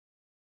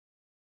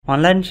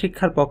Online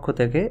শিক্ষার পক্ষ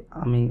থেকে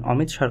আমি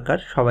অমিত সরকার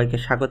সবাইকে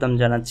স্বাগতম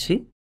জানাচ্ছি।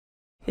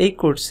 এই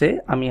কোর্সে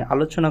আমি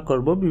আলোচনা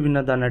করব বিভিন্ন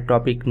ধরনের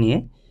টপিক নিয়ে,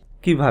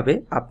 কিভাবে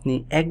আপনি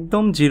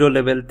একদম জিরো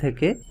লেভেল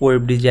থেকে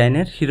ওয়েব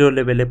ডিজাইনের হিরো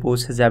লেভেলে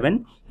পৌঁছে যাবেন,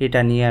 এটা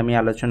নিয়ে আমি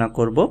আলোচনা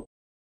করব।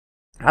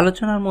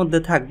 আলোচনার মধ্যে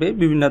থাকবে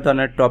বিভিন্ন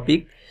ধরনের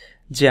টপিক,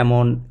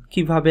 যেমন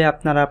কিভাবে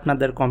আপনারা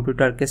আপনাদের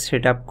কম্পিউটারকে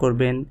সেট আপ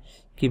করবেন,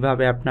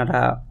 কিভাবে আপনারা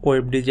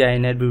ওয়েব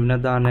ডিজাইনের বিভিন্ন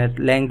ধরনের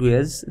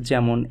ল্যাঙ্গুয়েজ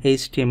যেমন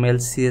HTML,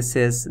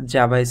 CSS,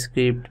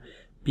 JavaScript,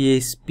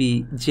 PHP,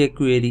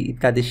 jQuery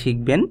ইত্যাদি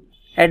শিখবেন।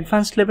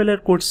 অ্যাডভান্স লেভেলের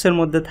কোর্সের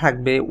মধ্যে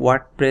থাকবে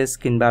ওয়ার্ডপ্রেস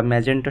কিংবা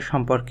ম্যাজেন্টো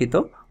সম্পর্কিত,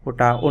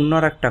 ওটা অন্য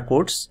একটা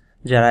কোর্স।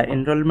 যারা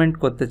এনরোলমেন্ট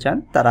করতে চান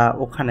তারা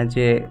ওখানে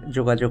যে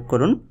যোগাযোগ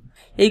করুন।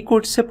 এই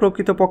কোর্সে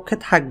প্রকৃতপক্ষে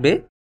থাকবে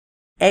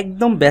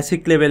একদম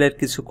বেসিক লেভেলের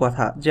কিছু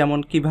কথা, যেমন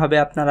কিভাবে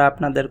আপনারা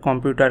আপনাদের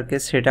কম্পিউটারকে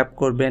সেট আপ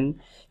করবেন,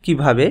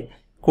 কিভাবে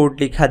কোড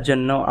লেখার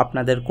জন্য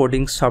আপনাদের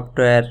কোডিং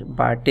সফটওয়্যার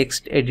বা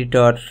টেক্সট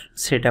এডিটর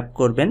সেট আপ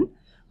করবেন।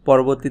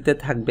 পরবর্তীতে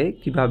থাকবে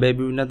কিভাবে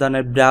বিভিন্ন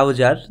ধরনের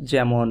ব্রাউজার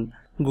যেমন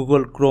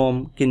গুগল ক্রোম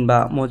কিংবা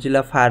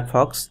মজিলা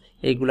ফায়ারফক্স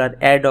এইগুলার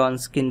অ্যাড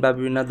অনস কিংবা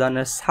বিভিন্ন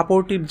ধরনের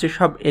সাপোর্টিভ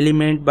যেসব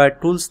এলিমেন্ট বা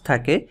টুলস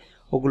থাকে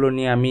ওগুলো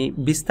নিয়ে আমি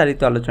বিস্তারিত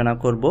আলোচনা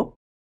করব।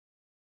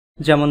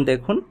 যেমন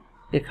দেখুন,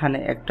 এখানে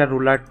একটা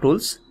রুলার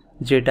টুলস,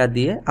 যেটা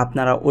দিয়ে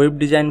আপনারা ওয়েব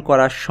ডিজাইন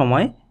করার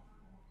সময়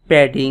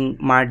প্যাডিং,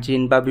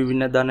 মার্জিন বা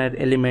বিভিন্ন ধরনের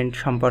এলিমেন্ট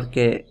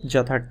সম্পর্কে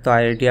যথার্থ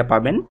আইডিয়া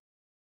পাবেন।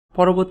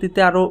 পরবর্তীতে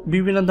আরও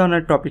বিভিন্ন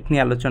ধরনের টপিক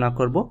নিয়ে আলোচনা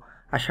করব।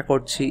 আশা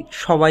করছি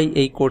সবাই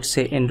এই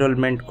কোর্সে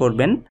এনরোলমেন্ট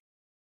করবেন।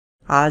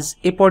 আজ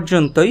এ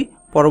পর্যন্তই।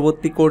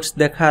 পরবর্তী কোর্স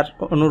দেখার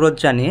অনুরোধ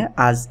জানিয়ে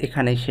আজ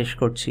এখানেই শেষ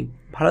করছি।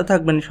 ভালো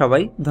থাকবেন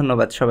সবাই।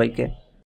 ধন্যবাদ সবাইকে।